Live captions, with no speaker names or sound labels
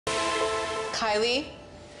Kylie?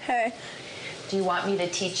 Hey. Do you want me to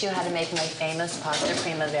teach you how to make my famous pasta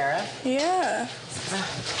primavera? Yeah.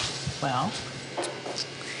 Well?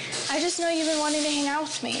 I just know you've been wanting to hang out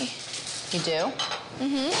with me. You do?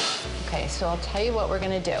 Mm-hmm. Okay, so I'll tell you what we're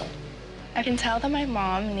gonna do. I can tell that my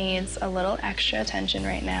mom needs a little extra attention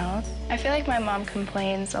right now. I feel like my mom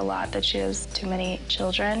complains a lot that she has too many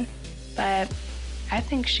children, but I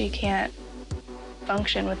think she can't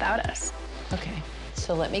function without us. Okay,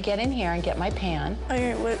 so let me get in here and get my pan. Oh,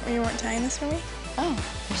 you weren't tying this for me? Oh,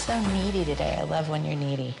 you're so needy today. I love when you're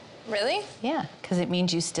needy. Really? Yeah, because it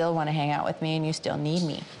means you still want to hang out with me and you still need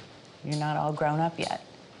me. You're not all grown up yet.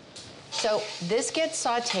 So this gets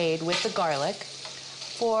sauteed with the garlic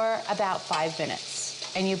for about 5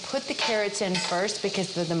 minutes. And you put the carrots in first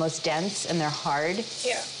because they're the most dense and they're hard.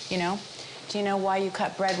 Yeah. You know? Do you know why you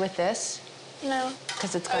cut bread with this? No.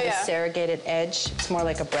 Because it's got a serrated edge. It's more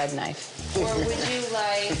like a bread knife. Or would you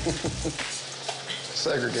like...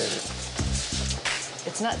 Segregated.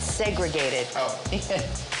 It's not segregated. Oh.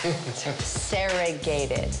 It's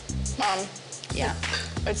serrated. Mom. Yeah.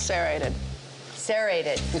 It's serrated.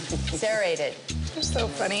 Serrated. Serrated. You're so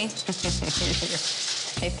funny.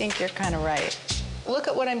 I think you're kind of right. Look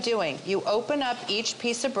at what I'm doing. You open up each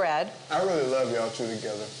piece of bread. I really love y'all two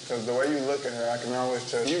together, because the way you look at her, I can always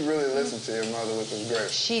tell you really listen to your mother, which is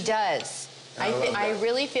great. She does. I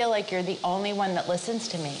really feel like you're the only one that listens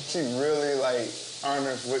to me. She really,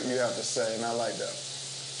 honors what you have to say, and I like that.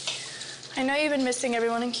 I know you've been missing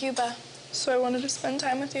everyone in Cuba, so I wanted to spend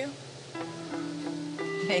time with you.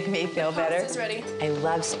 Make me feel better. Pasta's ready. I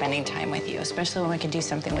love spending time with you, especially when we can do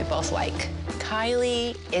something we both like.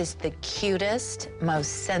 Kylie is the cutest,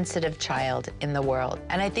 most sensitive child in the world.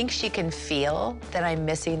 And I think she can feel that I'm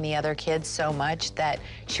missing the other kids so much that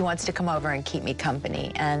she wants to come over and keep me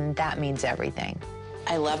company, and that means everything.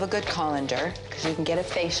 I love a good colander, because you can get a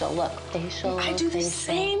facial. Look, facial, I do the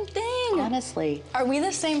same thing. Honestly. Are we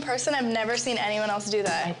the same person? I've never seen anyone else do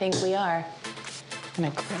that. I think we are. I'm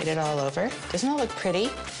gonna grate it all over. Doesn't that look pretty?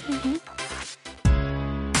 Mm-hmm.